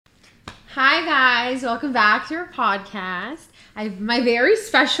Hi guys, welcome back to our podcast. I have my very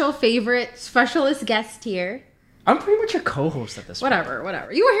special favorite specialist guest here. I'm pretty much your co-host at this point.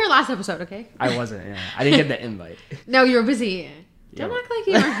 Whatever. You were here last episode, okay? I wasn't, yeah. I didn't get the invite. No, you were busy. Don't act like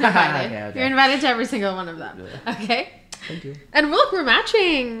you weren't invited. Okay. You're invited to every single one of them. Okay? Thank you. And look, we're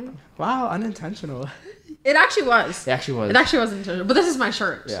matching. Wow, unintentional. It actually was. It actually was. It actually wasn't intentional. But this is my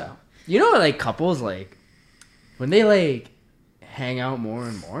shirt. Yeah. So. You know, like, couples, like, when they, like, hang out more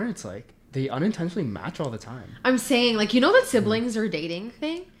and more, it's like, they unintentionally match all the time. I'm saying, like, you know that siblings are dating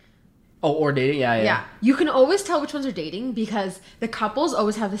thing? Oh, or dating? Yeah. Yeah. You can always tell which ones are dating because the couples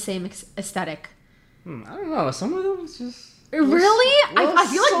always have the same aesthetic. I don't know. Some of them just... Really? I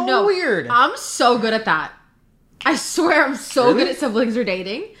feel like so no. weird. I'm so good at that. I swear I'm so Really? good at siblings are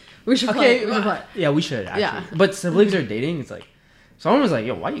dating. We should play. We should play. Yeah, we should, actually. Yeah. But siblings are dating, it's like... Someone was like,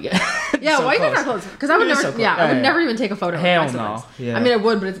 yo, why you get... Yeah, so why you guys close? are close? Because I would You're never. so close. Yeah, I would Yeah. never even take a photo. Hell with my no. siblings. Yeah. I mean, I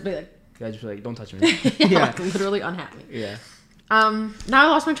would, but it's be like... Guys just be like, don't touch me. yeah, like literally unhappy. Yeah. Now I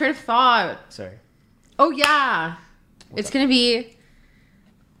lost my train of thought. Sorry. Oh yeah, What's it's gonna be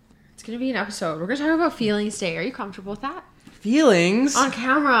an episode. We're gonna talk about feelings today. Are you comfortable with that? Feelings? On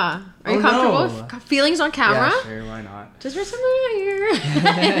camera. Are you Oh, comfortable no. with feelings on camera? Yeah, sure, why not? Just for something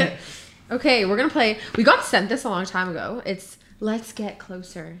here. Okay, we're gonna play. We got sent this a long time ago. It's Let's Get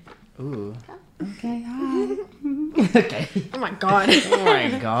Closer. Ooh. Okay, hi. Okay. Oh my god. Oh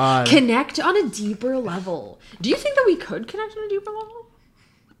my god. Connect on a deeper level. Do you think that we could connect on a deeper level?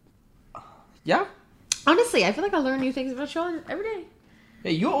 Yeah? Honestly, I feel like I learn new things about you every day.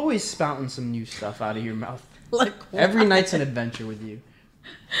 Hey, you're always spouting some new stuff out of your mouth. Like Every night's an adventure with you.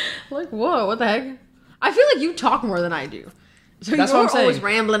 Like whoa, what the heck? I feel like you talk more than I do. So That's you're what I'm always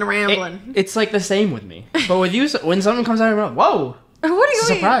saying. rambling. It's like the same with me. But with you, when something comes out of your mouth, whoa! What are you It's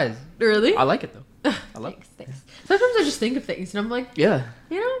a mean? surprise. Really? I like it though. I love it. Thanks. Sometimes I just think of things and I'm like, Yeah,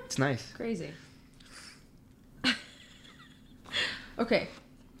 you know, it's nice. crazy. Okay,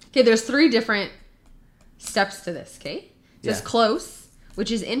 there's 3 different steps to this, okay? There's Yeah. close,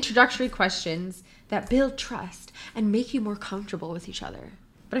 which is introductory questions that build trust and make you more comfortable with each other.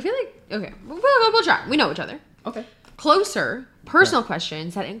 But I feel like, okay, we'll try. We know each other. Okay. Closer, personal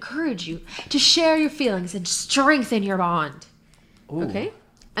questions that encourage you to share your feelings and strengthen your bond. Ooh. Okay?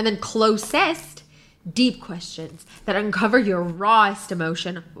 And then closest, deep questions that uncover your rawest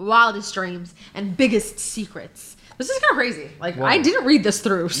emotion, wildest dreams, and biggest secrets. This is kind of crazy. Like, Whoa. I didn't read this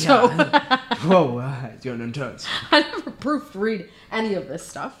through, so Whoa, it's your intense. I never proofread any of this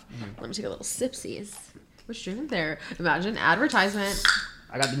stuff. Let me take a little sipsies. What's you doing there? Imagine advertisement.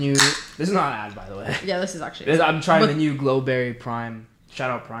 I got the new. This is not an ad, by the way. Yeah, this is actually. I'm trying the new Glowberry Prime. Shout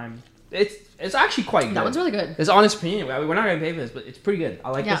out Prime. It's actually quite good. That one's really good. It's honest opinion. We're not gonna pay for this, but it's pretty good. I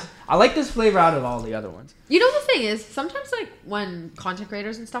like Yeah. this. I like this flavor out of all the other ones. You know, the thing is, sometimes, like, when content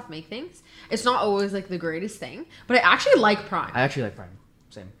creators and stuff make things, it's not always, like, the greatest thing. But I actually like Prime. I actually like Prime.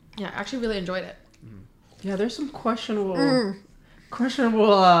 Same. Yeah, I actually really enjoyed it. Yeah, there's some questionable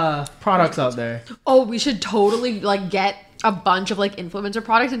products out there. Oh, we should totally, like, get a bunch of, like, influencer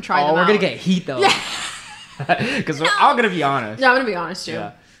products and try them out. We're gonna get heat though. Yeah. Because I'm gonna be honest. Yeah, I'm gonna be honest, too.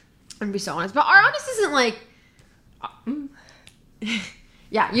 Yeah. I'm gonna be so honest. But our honest isn't, like...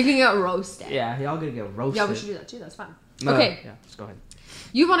 Yeah, you can get roasted. Yeah, y'all gonna get roasted. Yeah, we should do that, too. That's fun. No, Okay. Yeah, just go ahead.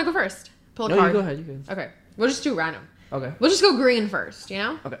 You want to go first? Pull a No, card. you go ahead. You can. Okay. We'll just do random. Okay. We'll just go green first, you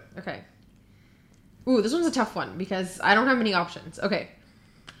know? Okay. Okay. Ooh, this one's a tough one because I don't have many options. Okay.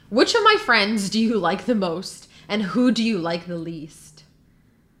 Which of my friends do you like the most and who do you like the least?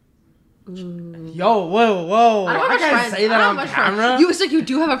 Ooh. Yo, whoa! I don't have much can't friends. say that I don't on have much friends. camera. You said you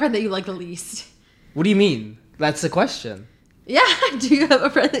do have a friend that you like the least. What do you mean? That's the question. Yeah, do you have a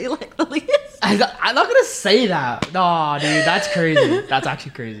friend that you like the least? I'm not gonna say that. No, dude, that's crazy. That's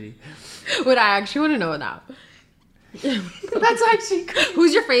actually crazy. What I actually want to know now. That's actually crazy.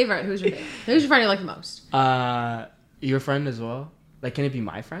 Who's your favorite? Who's your friend you like the most? Your friend as well? Like, can it be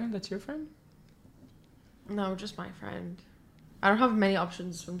my friend that's your friend? No, just my friend. I don't have many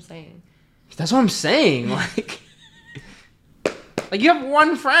options from saying. That's what I'm saying. Like you have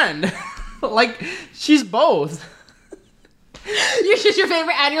one friend. Like, she's both. You're just your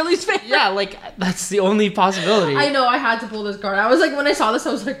favorite and your least favorite? Yeah, like, that's the only possibility. I know, I had to pull this card. I was like, when I saw this,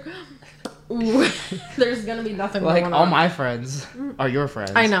 I was like, ooh, there's gonna be nothing Like, going all on. my friends are your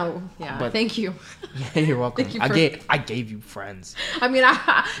friends. I know, yeah. But- Thank you. Yeah, you're welcome. Thank you I gave you friends. I mean, hey,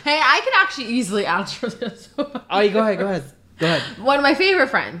 I can actually easily answer this. Oh, you go ahead. Go ahead. One of my favorite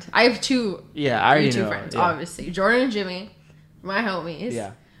friends. I have two. Yeah, I already two know. friends, Yeah. obviously. Jordan and Jimmy, my homies.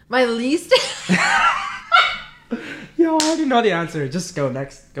 Yeah. My least. Yo, I already know the answer. Just go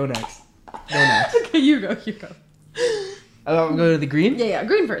next. Go next. Okay, you go. Oh, I'm going to the green? Yeah.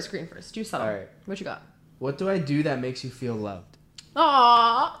 Green first. Do subtle. All right. What you got? What do I do that makes you feel loved?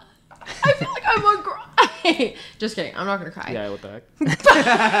 Aww. I feel like I'm gonna cry. Just kidding. I'm not gonna cry. Yeah, what the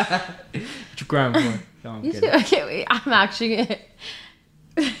heck? What you crying for? No, I'm You kidding. too. Okay, wait. I'm actually gonna...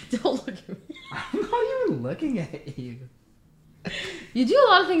 Don't look at me. I'm not even looking at you. You do a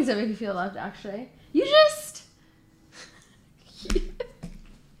lot of things that make me feel loved, actually. You just...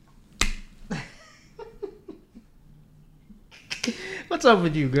 What's up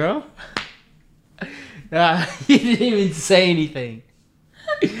with you, girl? You didn't even say anything.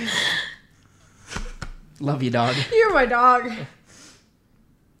 Love you, dog. You're my dog.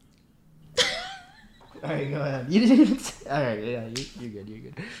 All right, go ahead. You didn't even say... All right, yeah, you're good.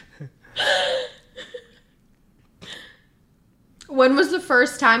 You're good. When was the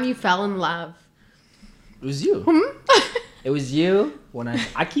first time you fell in love? It was you. It was you when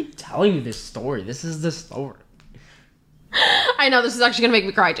I keep telling you this story. This is the story. I know, this is actually gonna make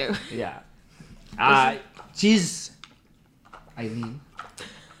me cry too. Yeah. She's Eileen.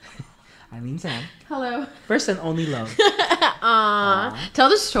 Eileen Sam. Hello. First and only love. Tell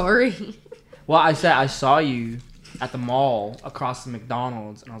the story. Well, I said I saw you at the mall across the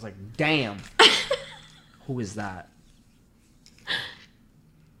McDonald's, and I was like, damn. Who is that?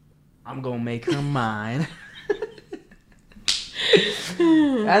 I'm gonna make her mine.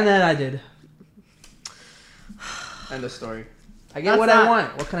 And then I did. End of story. I get That's what not- I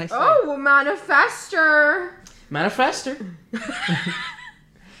want. What can I say? Oh, manifester. Manifester.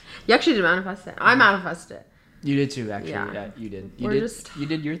 You actually did manifest it. I manifested it. You did too, actually. Yeah. Yeah, you did. We're just- You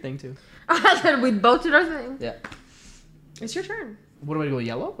did your thing too. I said we both did our thing. Yeah. It's your turn. What do I go?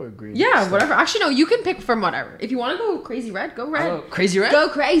 Yellow or green? Yeah, Still. whatever. Actually, no, you can pick from whatever. If you want to go crazy red, go red. Oh, crazy red. Go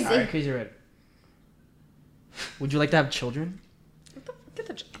crazy. All right, crazy red. Would you like to have children? What the fuck? Get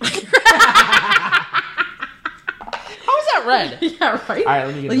the How is that red? Yeah, right? All right,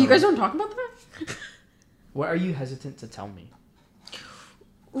 let me get Like, you another guys one. don't talk about that? What are you hesitant to tell me?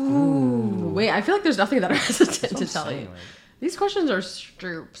 Ooh. Wait, I feel like there's nothing that I'm hesitant That's what to I'm tell saying, you. like, These questions are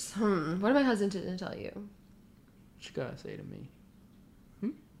stroops. What am I hesitant to tell you? what you gotta say to me?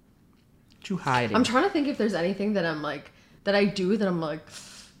 What you hiding? I'm trying to think if there's anything that I'm like, that I do that I'm like,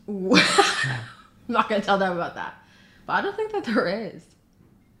 ooh. I'm not going to tell them about that. But I don't think that there is.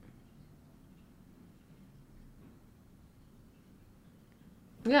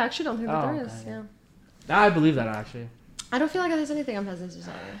 Yeah, I actually don't think that there is. okay. Yeah. I believe that actually. I don't feel like there's anything I'm hesitant to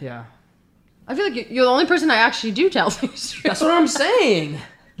tell you. Yeah. I feel like you're the only person I actually do tell things to. That's what I'm saying.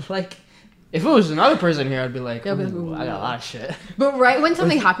 Like, if it was another person here, I'd be like, Yeah, I'd be like, "Ooh, I got a ooh." lot of shit. But right when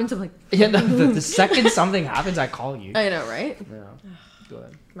something happens, I'm like, Yeah, the second something happens, I call you. I know, right? Yeah. Go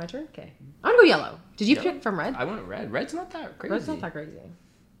ahead. My turn? Okay. I'm going to go yellow. Did you Yellow? pick from red? I went red. Red's not that crazy. Red's not that crazy.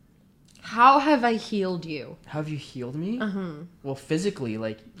 How have I healed you? Have you healed me? Uh-huh. Well, physically,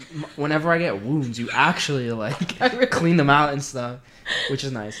 like, whenever I get wounds, you actually, like, I really- clean them out and stuff, which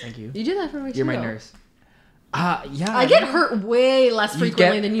is nice. Thank you. You do that for me too. You're my nurse. Yeah. I get hurt way less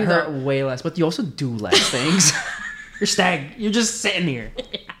frequently than you hurt though. way less, but you also do less things. You're just sitting here.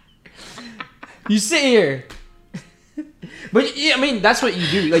 You sit here. But yeah, I mean, that's what you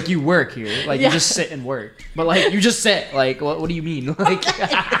do. Like, you work here. Like, Yeah. you just sit and work. But like, you just sit. Like, what do you mean? Like,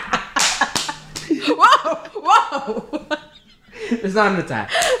 Whoa! it's not an attack.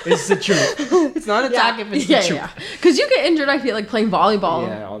 It's the truth. It's not an attack if it's the truth. Because you get injured, I feel like playing volleyball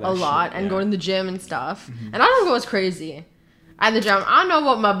Yeah, all that a lot shit, and yeah. going to the gym and stuff. And I don't go as crazy at the gym. I know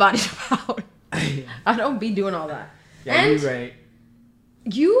what my body's about. I don't be doing all that. Yeah, and you're right.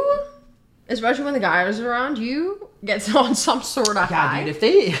 you, especially when the guys are around, you get on some sort of Yeah, high. dude.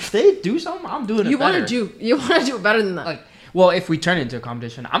 If they do something, I'm doing it you better. want to do it better than that. Like, well, if we turn it into a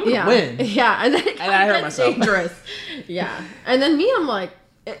competition, I'm gonna yeah. win. Yeah, and then it And I hurt gets myself. dangerous. Yeah, and then me, I'm like,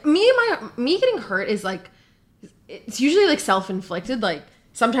 me getting hurt is like, it's usually like self-inflicted. Like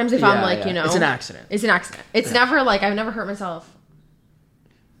sometimes if I'm Yeah, like, yeah. you know, It's an accident. It's an accident. It's Yeah. never like I've never hurt myself.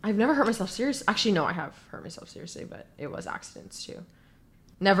 I've never hurt myself seriously. Actually, no, I have hurt myself seriously, but it was accidents too.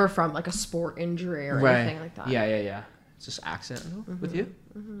 Never from like a sport injury or anything like that. Yeah. It's just accident with you.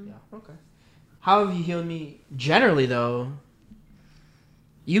 Yeah. Okay. How have you healed me? Generally, though,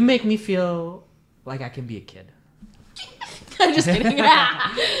 you make me feel like I can be a kid. I'm just kidding.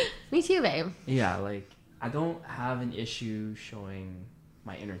 Me too, babe. Yeah, like I don't have an issue showing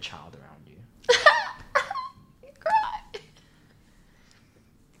my inner child around you. You cry.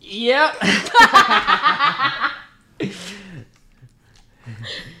 Yep.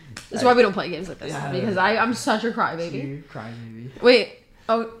 That's why we don't play games like this Yeah. because I'm such a crybaby. You cry, maybe. Wait.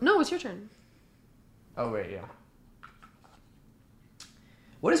 Oh no, it's your turn. Oh wait, yeah.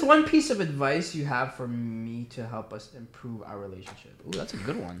 What is one piece of advice you have for me to help us improve our relationship? Ooh, that's a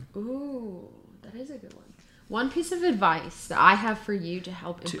good one. Ooh, that is a good one. One piece of advice that I have for you to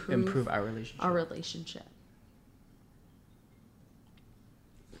help improve our relationship.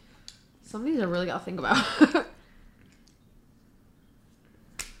 Some of these I really gotta think about.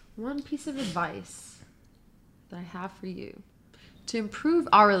 One piece of advice that I have for you to improve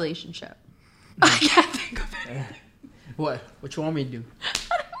our relationship. I can't think of it. What you want me to do?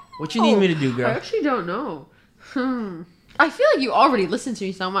 What you need me to do, girl? I actually don't know. I feel like you already listen to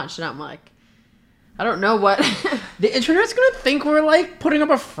me so much that I'm like, I don't know what. The internet's gonna think we're like putting up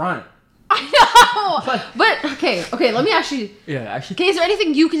a front. I know, but okay. Let me actually. Yeah, actually. Okay, is there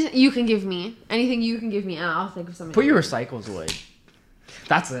anything you can give me? Anything you can give me, and I'll think of something. Put your recycles away.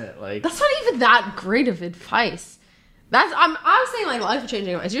 That's it. Like that's not even that great of advice. I'm saying like life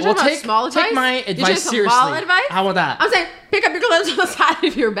changing advice. You're talking about small advice. Take my advice seriously. Small advice. How about that? I'm saying pick up your clothes on the side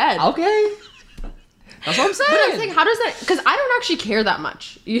of your bed. Okay. That's what I'm saying. But I'm saying, how does that? Because I don't actually care that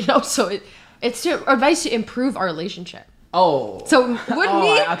much, you know. So it's advice to improve our relationship. Oh. So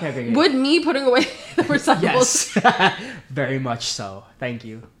would me putting away the recyclables? Yes. Very much so. Thank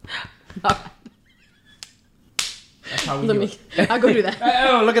you. That's how we do it. I'll go do that.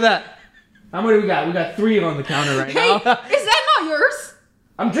 Oh, look at that. How many we got? We got 3 on the counter right now. Is that not yours?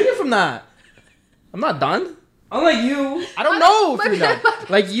 I'm drinking from that. I'm not done. Unlike you, I don't know if you're done.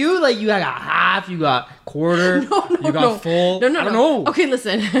 Like you got half, you got quarter, you got full. No. I don't know. Okay,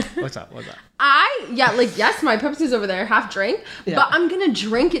 listen. What's up? Yes, my Pepsi's over there, half drink, but I'm gonna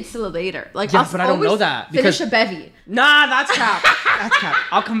drink it still later. Like, yeah, but I don't know that because finish a bevy. Nah, that's cap. That's cap.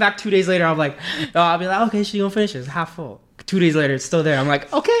 I'll come back 2 days later. I'll be like, okay, she gonna finish it. It's half full. 2 days later, it's still there. I'm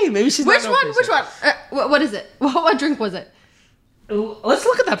like, okay, maybe she's. Which one? What is it? What drink was it? Let's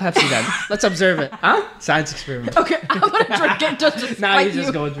look at that Pepsi then. Let's observe it. Huh? Science experiment. Okay, I'm gonna drink it just to now you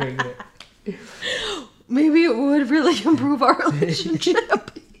just go drink it. Maybe it would really improve our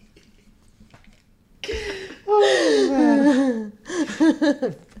relationship. Oh, man.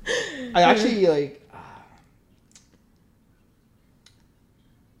 I actually like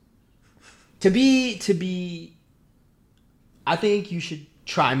to be I think you should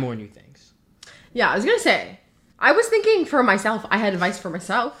try more new things. Yeah, I was gonna say I was thinking for myself, I had advice for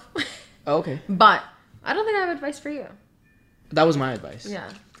myself. Oh, okay. But I don't think I have advice for you. That was my advice. Yeah.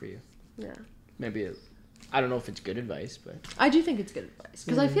 For you. Yeah. Maybe I don't know if it's good advice, but I do think it's good advice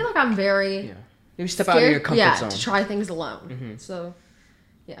because I feel like I'm very maybe step out of your comfort zone. to try things alone. Mm-hmm. So,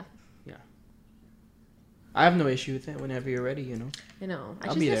 yeah. Yeah. I have no issue with it. Whenever you're ready, you know. I know. I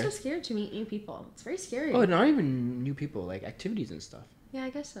I'll just be get there. so scared to meet new people. It's very scary. Oh, not even new people, like activities and stuff. Yeah, I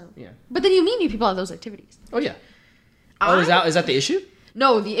guess so. Yeah. But then you meet new people at those activities. Oh yeah. Oh, is that the issue?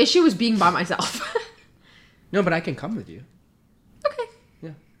 No, the issue is being by myself. No, but I can come with you. Okay.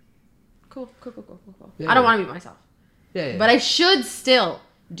 Yeah. Cool. Yeah, I don't want to be myself. Yeah. But I should still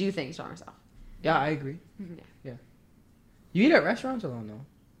do things by myself. Yeah, I agree. Yeah. You eat at restaurants alone, though?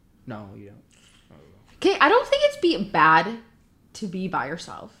 No, you don't. Okay, I don't think it's bad to be by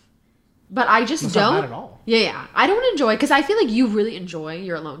yourself. But I just That's don't. not bad at all. Yeah. I don't enjoy, because I feel like you really enjoy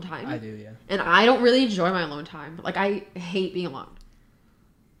your alone time. I do, yeah. And I don't really enjoy my alone time. Like, I hate being alone.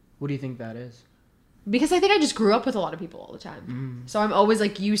 What do you think that is? Because I think I just grew up with a lot of people all the time. So I'm always,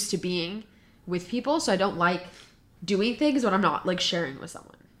 like, used to being with people. So I don't like doing things when I'm not, like, sharing with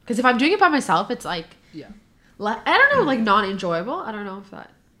someone. Because if I'm doing it by myself, it's, like... Yeah. I don't know, like, non-enjoyable. I don't know if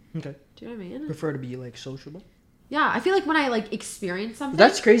that... Okay. Do you know what I mean? Prefer to be, like, sociable? Yeah, I feel like when I, like, experience something...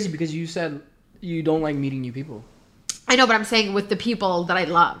 That's crazy because you said you don't like meeting new people. I know, but I'm saying with the people that I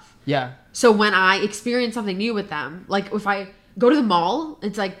love. Yeah. So when I experience something new with them, like, if I go to the mall,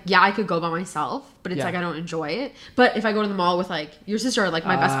 it's like, yeah, I could go by myself, but it's like, I don't enjoy it. But if I go to the mall with, like, your sister or, like,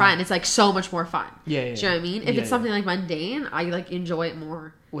 my best friend, it's, like, so much more fun. Yeah. Do you know what I mean? If it's something, like, mundane, I, like, enjoy it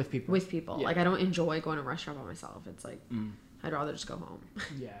more... With people. Yeah. Like, I don't enjoy going to a restaurant by myself. It's, like, I'd rather just go home.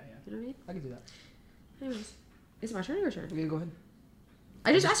 Yeah. You know what I mean? I can do that. Anyways. Is it my turn or your turn? Okay, go ahead.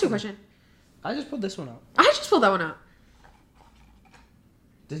 I just asked you a question. I just pulled this one out. I just pulled that one out.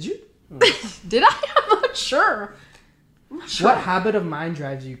 Did you? Did I? I'm not sure. What habit of mine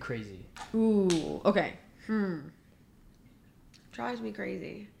drives you crazy? Ooh, okay. Drives me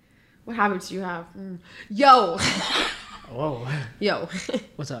crazy. What habits do you have? Yo. Whoa. Yo.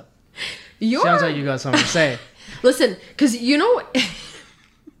 What's up? Sounds like you got something to say. Listen, because you know,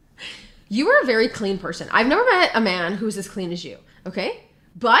 you are a very clean person. I've never met a man who's as clean as you, okay?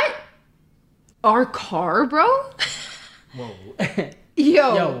 But our car, bro. Whoa.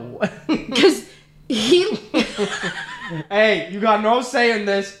 Yo. Because he... Hey, you got no say in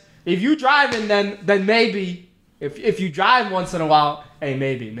this. If you driving, then maybe. If you drive once in a while, hey,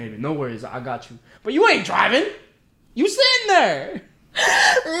 maybe, no worries, I got you. But you ain't driving. You sitting there.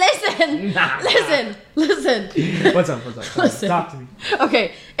 Listen. What's up? Listen. Talk to me.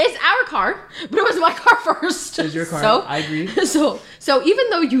 Okay, it's our car, but it was my car first. It's your car. So, I agree. So even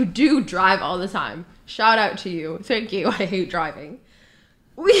though you do drive all the time, shout out to you. Thank you. I hate driving.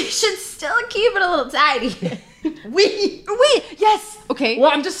 We should still keep it a little tidy. we yes. Okay.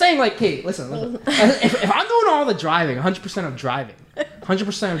 Well, I'm just saying, like, okay, listen. if I'm doing all the driving, 100% of driving,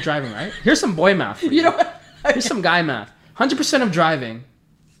 right? Here's some boy math for you. You know what? Here's some guy math. 100% of driving.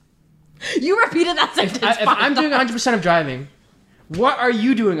 You repeated that sentence. If I'm doing 100% of driving, what are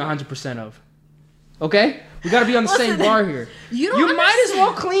you doing 100% of? Okay? We gotta be on the same bar here. You might as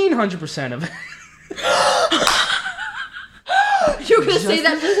well clean 100% of it. You're gonna say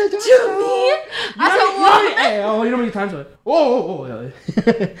that to me? Hey, you know how many times? Whoa.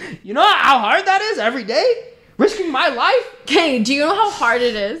 You know how hard that is every day? Risking my life? Okay, do you know how hard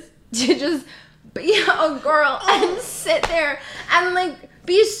it is to just be a girl and sit there and like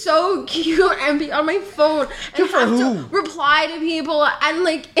be so cute and be on my phone and Cute for have who? to reply to people and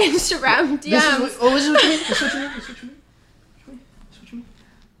like Instagram DMs? This is what you mean?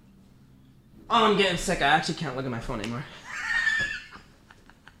 Oh, I'm getting sick. I actually can't look at my phone anymore.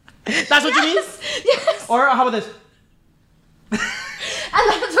 That's what you mean? Yes. Or how about this? And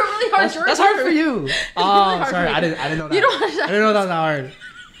that's a really hard That's hard for you. Oh, hard sorry. for me. I didn't know that. You don't I didn't know that was that hard.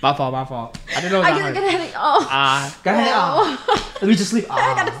 My fault. I didn't know that was I hard. get a headache. Oh. Got a headache. Let me just sleep.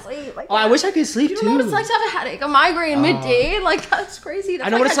 I gotta sleep. Like, Oh, I wish I could sleep you too. don't know what it's like to have a headache, a migraine midday. Like that's crazy. That's I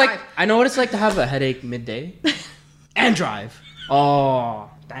know what it's like. drive. I know what it's like to have a headache midday and drive. Oh,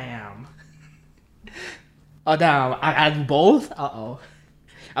 damn. Oh, damn. I do both? Uh-oh.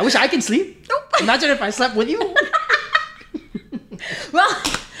 I wish I could sleep. Nope. Imagine if I slept with you.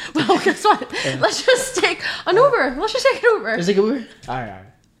 Well, guess what? Yeah. Let's just take an Uber. Let's just take an Uber. Is it good? All right.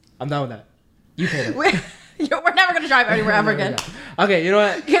 I'm done with that. You paid it. We're never gonna drive anywhere ever again. Okay, you know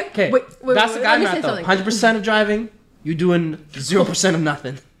what? Okay, Wait, that's the guy let me say math though. something. 100% of driving, you doing 0% of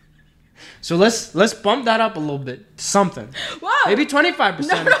nothing. So let's bump that up a little bit. To something. Whoa. Maybe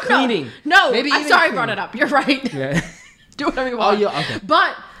 25% of cleaning. No, Maybe I'm even sorry I cleaning. brought it up. You're right. Yeah. Do whatever you want. Oh, yeah, okay.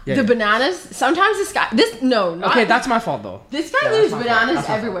 But Yeah, the yeah. bananas, sometimes not Okay, that's my fault though. this guy Yeah, leaves that's my fault. bananas That's my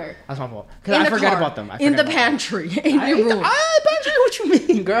fault. everywhere. That's my fault. Because I the forget car, about them. in the pantry, in your room. Pantry? What you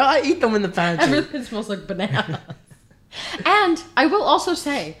mean, girl? I eat them in the pantry. Everything smells like banana. And I will also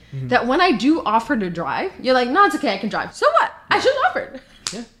say that when I do offer to drive, you're like, no, it's okay, I can drive. So what? I just offered.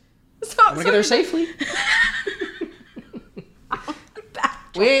 Yeah. So I'm gonna get there safely.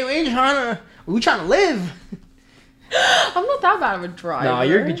 We ain't trying to live. I'm not that bad of a driver. No,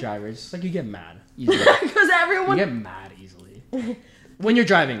 you're a good driver. It's just like you get mad easily. Because You everyone. get mad easily. When you're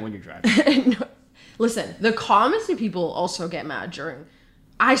driving. No. Listen, the calmest of people also get mad during.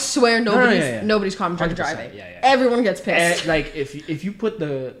 I swear nobody's calm during 100%, driving. yeah. Everyone gets pissed. And, like if you put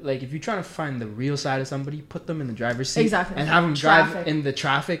if you're trying to find the real side of somebody, put them in the driver's seat. Exactly. And have them drive Traffic. in the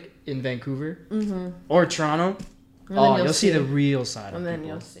traffic in Vancouver or Toronto. then Oh, you'll you'll see see. the real side of And then people.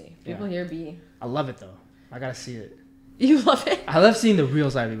 you'll see. People Yeah. here be. I love it though. I gotta see it. You love it? I love seeing the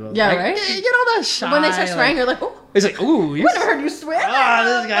real side of people. Yeah, Like, right? You know that shy. When they start swearing, you're like, oh, It's like, ooh, I never heard you swear. Oh,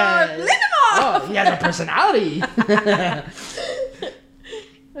 this guy. Leave him off. Oh, he has a personality.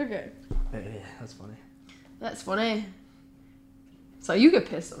 Okay. Yeah, that's funny. That's funny. So you get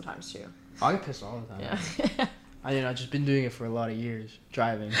pissed sometimes too. I get pissed all the time. Yeah. I've just been doing it for a lot of years,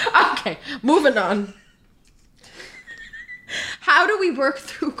 driving. Okay, moving on. How do we work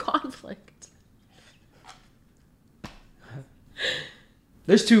through conflict?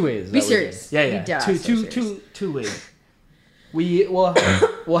 There's two ways. Be that we serious. do. Yeah, Be yeah. dead Two, so two, serious. two ways. We'll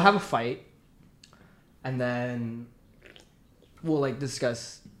have a fight, and then we'll like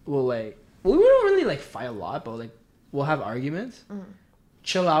discuss. We don't really like fight a lot, but like we'll have arguments.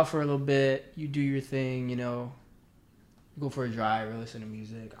 Chill out for a little bit. You do your thing. You know, go for a drive or listen to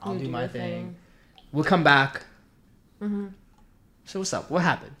music. I'll do my thing. We'll come back. So what's up? What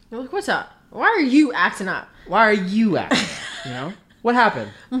happened? You're like, what's up? Why are you acting up? Why are you acting? You know what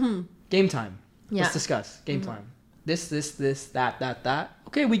happened? Game time. Yeah. Let's discuss game time. This, that.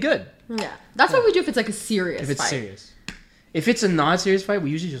 Okay, we good. Yeah. That's what we do if it's like a serious If it's fight. serious. If it's a non-serious fight, we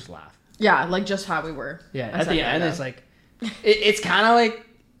usually just laugh. Yeah, like just how we were. Yeah. a At the second end, ago. it's like, it's kind of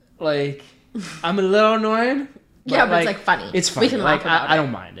like I'm a little annoying. Yeah, but it's, like, funny. It's funny. We can like laugh about I it.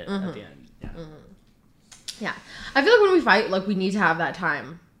 don't mind it at the end. Yeah. Yeah. I feel like when we fight, like we need to have that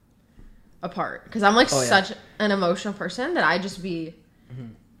time apart. Because I'm like Oh, yeah. such an emotional person that I just be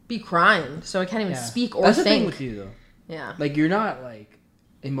crying. So I can't even speak or That's the thing think. with you though. Yeah. Like you're not like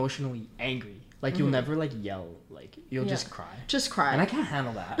emotionally angry Like you'll never like yell. Like you'll just cry. Just cry. And I can't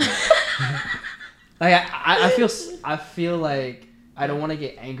handle that. Like I feel like I don't want to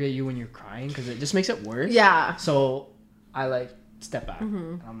get angry at you when you're crying because it just makes it worse. Yeah. So I like step back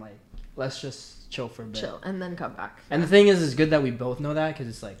and I'm like, let's just chill for a bit. Chill and then come back. And the thing is, it's good that we both know that because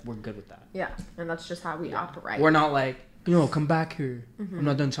it's like we're good with that. Yeah, and that's just how we operate. We're not like, come back here. I'm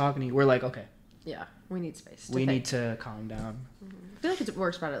not done talking to you. We're like, okay. Yeah, we need space. We need to calm down. I feel like it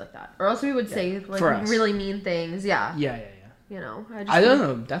works better like that, or else we would say like For us. really mean things. Yeah. Yeah. You know, I don't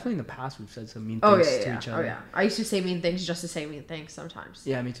know. Definitely in the past, we've said some mean things to each other. Oh yeah. I used to say mean things just to say mean things sometimes.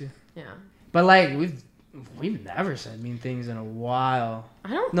 Yeah, me too. Yeah. But like we've never said mean things in a while.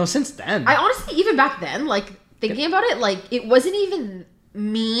 I don't. No, since then. I honestly, even back then, like thinking about it, like it wasn't even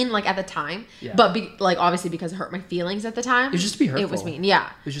mean like at the time. Yeah. But like obviously because it hurt my feelings at the time. It was just to be hurtful. It was mean. Yeah.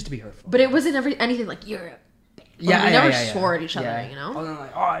 It was just to be hurtful. But it wasn't anything like you're a. Yeah, we never swore at each other. You know. Oh, then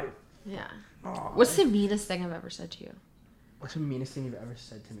like, Yeah. What's the meanest thing I've ever said to you? What's the meanest thing you've ever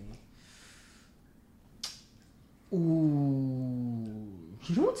said to me? Ooh,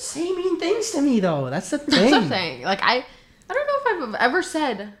 you don't say mean things to me though. That's the thing. That's the thing. Like I don't know if I've ever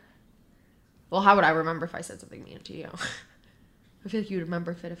said. Well, how would I remember if I said something mean to you? I feel like you would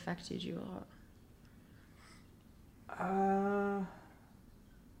remember if it affected you a lot.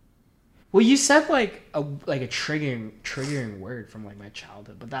 Well, you said like a triggering word from like my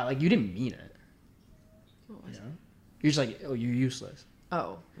childhood, but that like you didn't mean it. What was it? You're just like, oh, you're useless.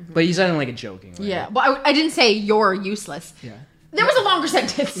 Oh. But you said it in like a joking way. Yeah. Well, I didn't say you're useless. Yeah. There was a longer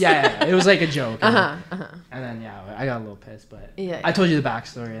sentence. Yeah. It was like a joke. And then I got a little pissed, but Yeah. I told you the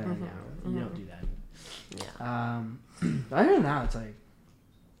backstory, and then you don't do that. Yeah. Other than that, it's like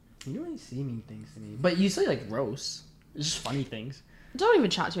you don't really see mean things to me, but you say like roast. It's just funny things. Don't even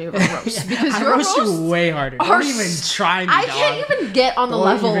chat to me about roast because I your roast roasts you way harder. are Don't even try me. I dog. can't even get on the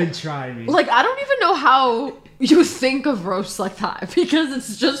level. Don't even try me. Like I don't even know how you think of roasts like that because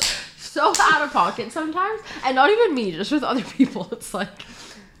it's just so out of pocket sometimes, and not even me, just with other people. It's like,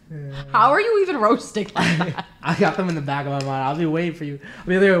 how are you even roasting like that? I got them in the back of my mind. I'll be waiting for you. I'll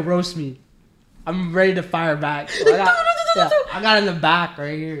be there to roast me. I'm ready to fire back. So I got in the back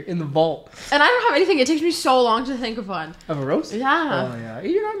right here in the vault. And I don't have anything. It takes me so long to think of one. Of a roast? Yeah. Oh yeah.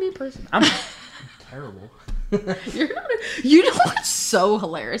 You're not a mean person. I'm terrible. You're not. You know what's so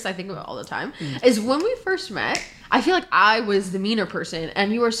hilarious? I think about all the time is when we first met. I feel like I was the meaner person,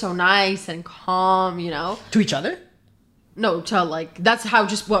 and you were so nice and calm. You know. To each other? No, to like that's how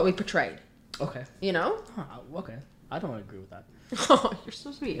just what we portrayed. Okay. You know. Huh, okay. I don't agree with that. Oh, you're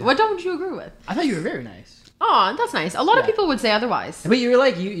so sweet. What don't you agree with? I thought you were very nice. Oh, that's nice. A lot of people would say otherwise. But you were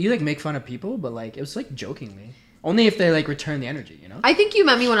like you like make fun of people, but like it was like jokingly. Only if they like return the energy, you know? I think you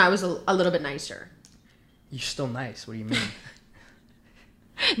met me when I was a little bit nicer. You're still nice. What do you mean?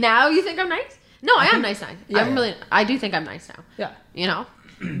 Now you think I'm nice? No, I am nice now. Yeah, I do think I'm nice now. Yeah. You know?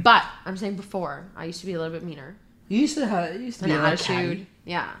 But I'm saying before, I used to be a little bit meaner. You used to be An a little attitude. catty.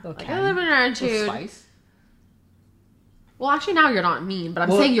 Yeah. Little Like catty. a little bit of an attitude. Little spice. Well, actually now you're not mean, but I'm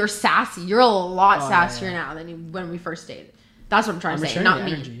saying you're sassy. You're a lot sassier now than when we first dated. That's what I'm trying to say. Not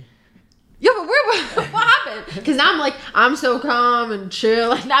mean. Energy. Yeah, but what happened? Because now I'm like, I'm so calm and chill.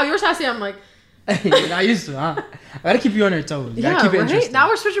 Like now you're sassy. I'm like, You're not used to, huh? I gotta keep you on your toes. You gotta keep it interesting. Now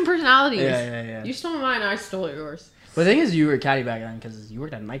we're switching personalities. Yeah. You stole mine, I stole yours. But the thing is, you were catty back then because you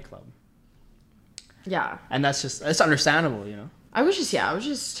worked at a nightclub. Yeah. And that's understandable, you know? I was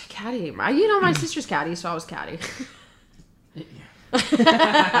just catty. My sister's catty, so I was catty.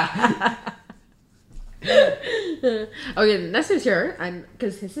 Okay, Nestor's here, and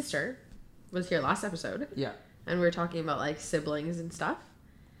because his sister was here last episode. Yeah. And we were talking about like siblings and stuff.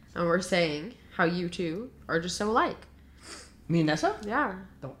 And we're saying how you two are just so alike. Me and Nessa? Yeah.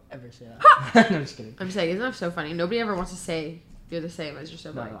 Don't ever say that. No, I'm just kidding. I'm saying, isn't that so funny? Nobody ever wants to say you're the same as your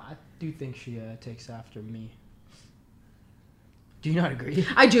sibling. No, I do think she takes after me. Do you not agree?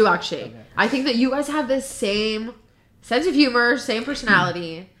 I do actually. Okay. I think that you guys have this same sense of humor, same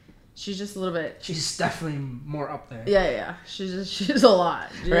personality. She's just a little bit. She's definitely more up there. Yeah. She's a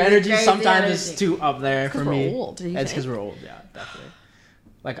lot. Her energy Crazy sometimes energy. is too up there for we're me. old, do you It's because think? we're old, yeah, definitely.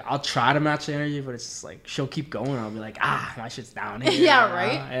 Like, I'll try to match the energy, but it's just like, she'll keep going. I'll be like, my shit's down here. Yeah,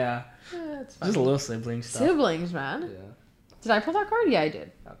 right? Yeah. It's Just a little sibling stuff. siblings, man. Yeah. Did I pull that card? Yeah, I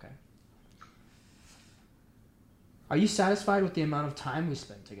did. Okay. Are you satisfied with the amount of time we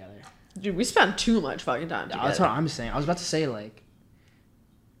spent together? Dude, we spent too much fucking time together. That's what I'm saying. I was about to say, like...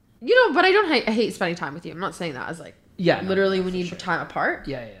 You know, but I don't I hate spending time with you. I'm not saying that as like... Yeah. Literally, no, we for need sure. time apart.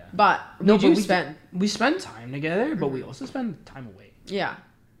 Yeah. But No, we but do we spend... We spend time together, but we also spend time away. Yeah.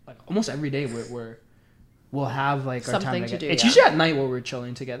 Like, almost every day we're we'll have like our time Something to together. do, It's yeah. usually at night while we're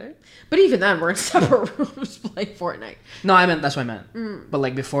chilling together. But even then, we're in separate rooms playing Fortnite. No, that's what I meant. But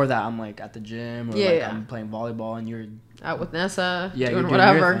like before that, I'm like at the gym or Yeah, like yeah. I'm playing volleyball and you're. Out with Nessa, Yeah, doing you're doing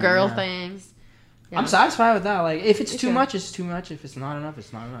whatever, your thing, girl yeah. things. Yeah. I'm satisfied with that. Like if it's too Okay. much, it's too much. If it's not enough,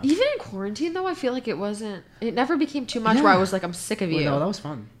 it's not enough. Even in quarantine, though, I feel like it wasn't. It never became too much Yeah. where I was like, I'm sick of you. Well, no, that was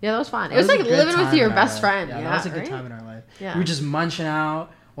fun. Yeah, that was fun. That It was a like good living with time your in our best life. friend. Yeah, Yeah, that was a good right? time in our life. Yeah. We were just munching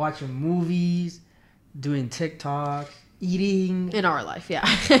out, watching movies, doing TikTok, eating. In our life, yeah.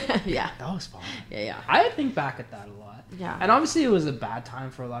 Yeah. That was fun. Yeah. I think back at that a lot. Yeah. And obviously it was a bad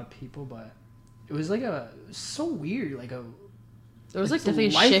time for a lot of people, but it was like so weird, like There was like It's a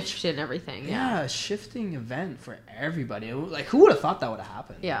definitely a life- shift in everything. Yeah. a shifting event for everybody. It was, like who would have thought that would have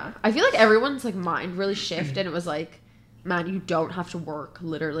happened? Yeah. I feel like everyone's like mind really shifted and it was like, man, you don't have to work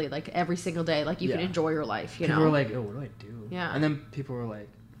literally like every single day. Like you can Yeah. enjoy your life, you People know? were like, "Oh, what do I do?" Yeah. And then people were like,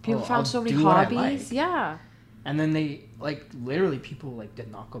 People "Oh, found I'll so many do what I hobbies. like." Yeah. And then they like literally people like did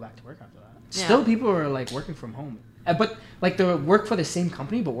not go back to work after that. Yeah. Still, people are like working from home, but like they work for the same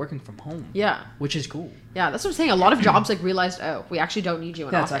company but working from home. Yeah. Which is cool. Yeah. That's what I'm saying. A lot of jobs like realized, oh, we actually don't need you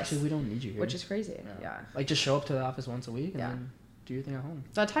in Yeah, it's office. actually we don't need you here. Which is crazy. Yeah. Like just show up to the office once a week and Yeah. then do your thing at home.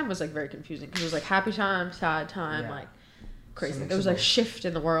 That time was like very confusing because it was like happy time, sad time, Yeah. like crazy. Some There was like mix of shift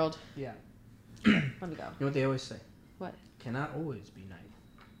in the world. Yeah. Let me go. You know what they always say? What? Cannot always be night.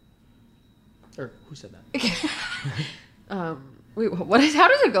 Or who said that? Wait, what is? How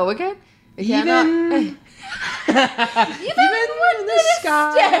does it go again? It cannot- Even when the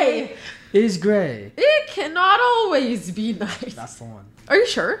sky day, is gray. it cannot always be nice. That's the one. Are you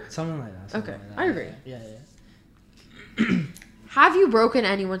sure? Something like that. something Okay, like that. I agree. Yeah. Have you broken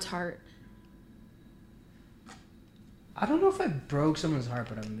anyone's heart? I don't know if I broke someone's heart,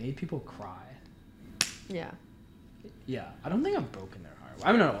 but I made people cry. Yeah. Yeah, I don't think I've broken their heart.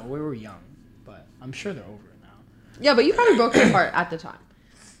 I don't know. We were young, but I'm sure they're over it now. Yeah, but you probably broke their heart at the time.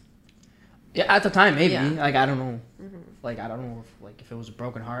 Yeah, at the time, maybe. Yeah. Like, I don't know. Mm-hmm. Like, I don't know if it was a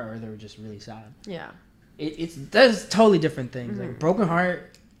broken heart or they were just really sad. Yeah. There's totally different things. Mm-hmm. Like, broken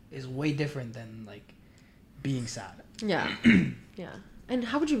heart is way different than, like, being sad. Yeah. Yeah. And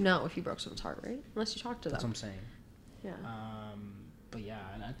how would you know if you broke someone's heart, right? Unless you talk to them. That's what I'm saying. Yeah. But yeah,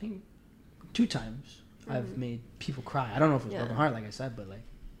 and I think 2 times I've made people cry. I don't know if it was Yeah. broken heart, like I said, but, like,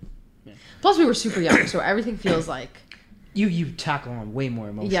 Plus, we were super young, so everything feels like, you tackle on way more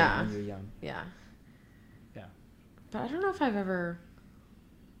emotion Yeah. when you're young. yeah. Yeah. But I don't know if I've ever.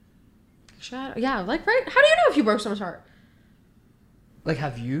 Yeah, like, right? How do you know if you broke someone's heart? Like,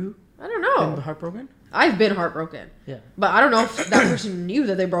 have you I don't been know. heartbroken? I've been heartbroken. Yeah. But I don't know if that person knew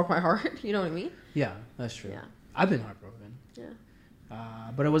that they broke my heart. You know what I mean? Yeah, that's true. Yeah. I've been heartbroken.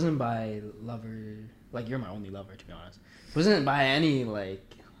 Yeah. But it wasn't by lover. Like, you're my only lover, to be honest. It wasn't by any, like.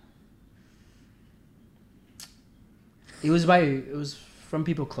 It was from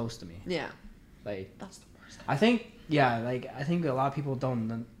people close to me. Yeah. Like, That's the worst. I think a lot of people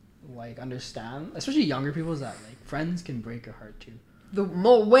don't, like, understand, especially younger people, is that, like, friends can break your heart too.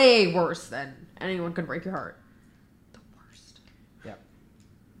 Way worse than anyone could break your heart. The worst. Yeah.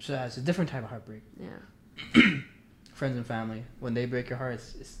 So it's a different type of heartbreak. Yeah. Friends and family, when they break your heart,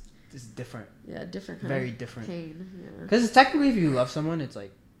 it's different. Yeah, different kind Very of different. pain. Yeah. Because technically, if you love someone, it's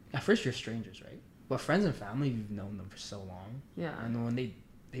like, at first you're strangers, right? But friends and family, you've known them for so long. Yeah. And when they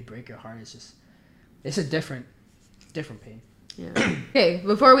break your heart, it's a different pain. Yeah. Okay,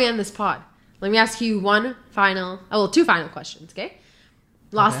 before we end this pod, let me ask you two final questions, okay?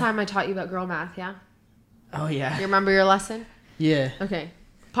 Last Okay. time I taught you about girl math, yeah? Oh, yeah. You remember your lesson? Yeah. Okay.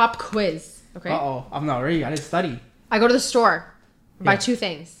 Pop quiz, okay? Uh-oh. I'm not ready. I didn't study. I go to the store, buy Yeah. 2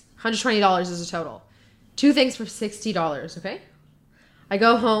 things. $120 is a total. 2 things for $60, okay? I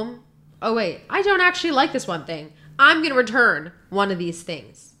go home. Oh, wait. I don't actually like this one thing. I'm going to return one of these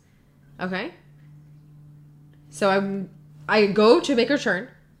things. Okay? So I go to make a return.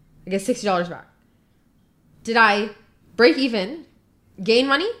 I get $60 back. Did I break even, gain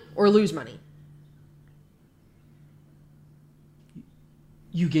money, or lose money?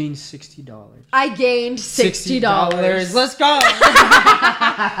 You gained $60. I gained $60. Let's go.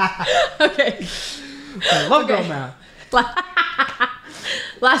 Okay. I love Okay. girl math.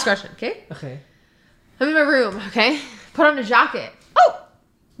 Last question, okay? Okay. I'm in my room, okay? Put on a jacket. Oh!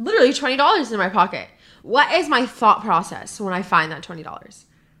 Literally $20 in my pocket. What is my thought process when I find that $20?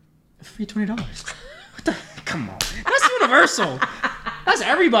 Free $20. What the? Come on. That's universal. That's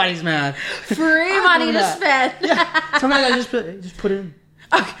everybody's math. Free money to that. spend. Yeah. Sometimes I just put it in.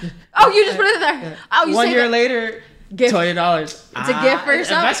 Okay. Oh, you just put it in there. Oh, you One saved year it. later, Gift. $20. It's a gift for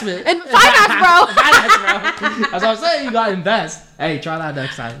yourself. Investment. And finance, bro. Finance, bro. That's what I'm saying. You gotta invest. Hey, try that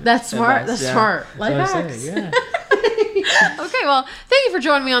next time. That's smart. Invest, That's smart. Life That's what I'm hacks. saying, Okay, well, thank you for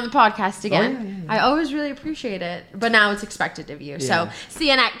joining me on the podcast again. Oh, yeah. I always really appreciate it. But now it's expected of you. Yeah. So see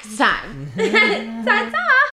you next time. Ta-ta.